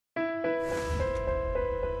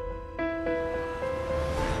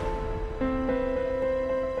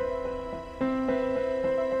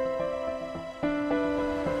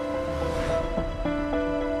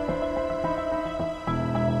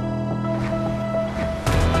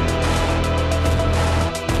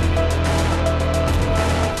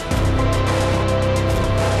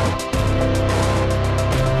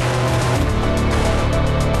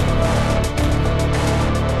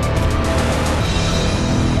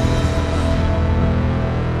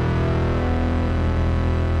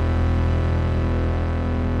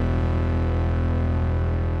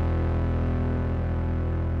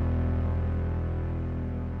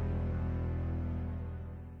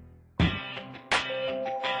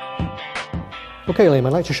Okay, Liam,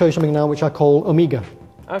 I'd like to show you something now which I call omega.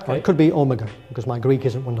 Okay. Or it could be omega, because my Greek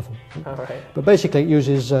isn't wonderful. All right. But basically it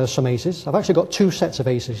uses some aces. I've actually got two sets of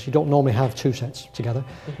aces. You don't normally have two sets together.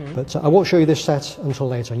 But I won't show you this set until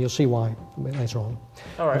later, and you'll see why a bit later on.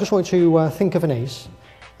 All right. I just want to think of an ace,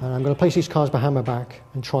 and I'm going to place these cards behind my back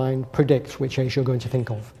and try and predict which ace you're going to think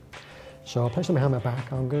of. So I'll place them behind my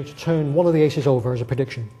back. I'm going to turn one of the aces over as a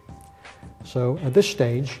prediction. So at this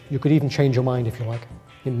stage, you could even change your mind if you like.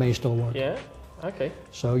 It may still work. Yeah. Okay.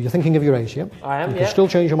 So you're thinking of your ace, yeah? I am, You yeah. can still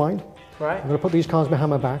change your mind. Right. I'm going to put these cards behind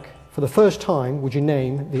my back. For the first time, would you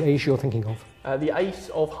name the ace you're thinking of? The ace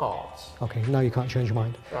of hearts. Okay, now you can't change your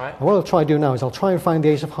mind. Right. And what I'll try to do now is I'll try and find the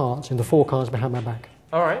ace of hearts in the four cards behind my back.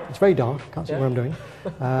 All right. It's very dark, can't see Yeah. what I'm doing.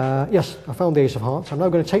 Yes, I found the ace of hearts. I'm now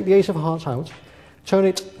going to take the ace of hearts out, turn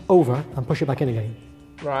it over and push it back in again.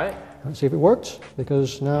 Right. Let's see if it worked,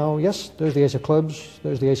 because now, yes, there's the ace of clubs,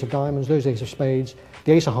 there's the ace of diamonds, there's the ace of spades.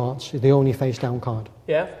 The ace of hearts is the only face down card.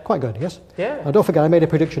 Yeah. Quite good, yes? Yeah. Now don't forget, I made a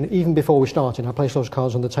prediction even before we started. I placed those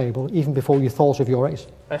cards on the table, even before you thought of your ace.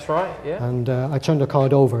 That's right. Yeah. And I turned a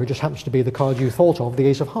card over. It just happens to be the card you thought of, the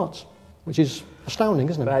ace of hearts, which is astounding,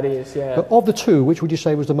 isn't it? That is. Yeah. But of the two, which would you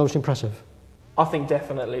say was the most impressive? I think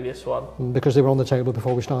definitely this one. Because they were on the table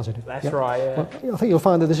before we started. That's right. Yeah. Well, I think you'll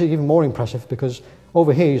find that this is even more impressive, because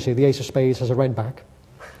over here you see the ace of spades has a red back,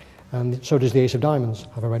 and so does the ace of diamonds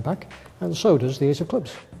have a red back, and so does the ace of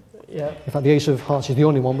clubs. Yeah. In fact, the ace of hearts is the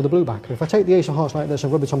only one with a blue back. If I take the ace of hearts like this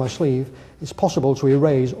and rub it on my sleeve, it's possible to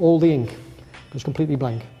erase all the ink. It's completely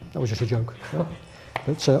blank. That was just a joke. Yeah?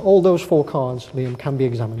 But all those four cards, Liam, can be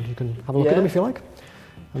examined. You can have a look at them if you like,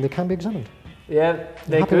 and they can be examined. Yeah.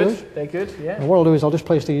 They're happy with good. those? They're good. Yeah. And what I'll do is I'll just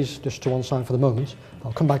place these just to one side for the moment.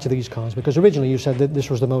 I'll come back to these cards, because originally you said that this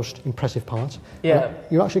was the most impressive part. Yeah. And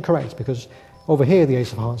you're actually correct, because over here the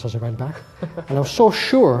ace of hearts has a red back. And I was so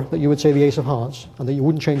sure that you would say the ace of hearts and that you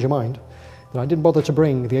wouldn't change your mind that I didn't bother to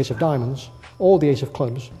bring the ace of diamonds or the ace of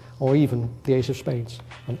clubs or even the ace of spades.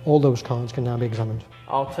 And all those cards can now be examined.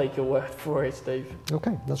 I'll take your word for it, Steve.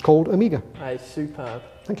 Okay, that's called omega. That is superb.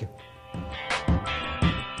 Thank you.